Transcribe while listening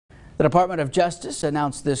The Department of Justice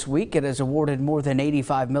announced this week it has awarded more than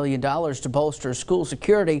 $85 million to bolster school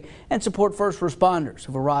security and support first responders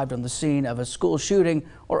who've arrived on the scene of a school shooting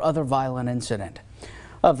or other violent incident.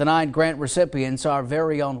 Of the 9 grant recipients, our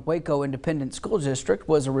very own Waco Independent School District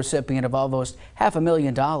was a recipient of almost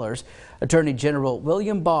 $500,000. Attorney General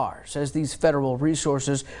William Barr says these federal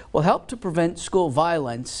resources will help to prevent school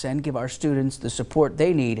violence and give our students the support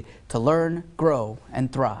they need to learn, grow,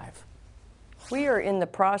 and thrive. We are in the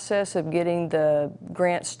process of getting the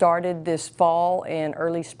grant started this fall, and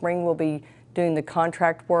early spring we'll be doing the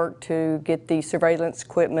contract work to get the surveillance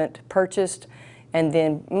equipment purchased, and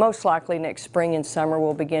then most likely next spring and summer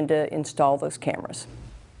we'll begin to install those cameras.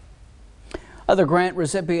 Other grant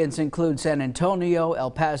recipients include San Antonio,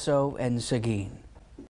 El Paso, and Seguin.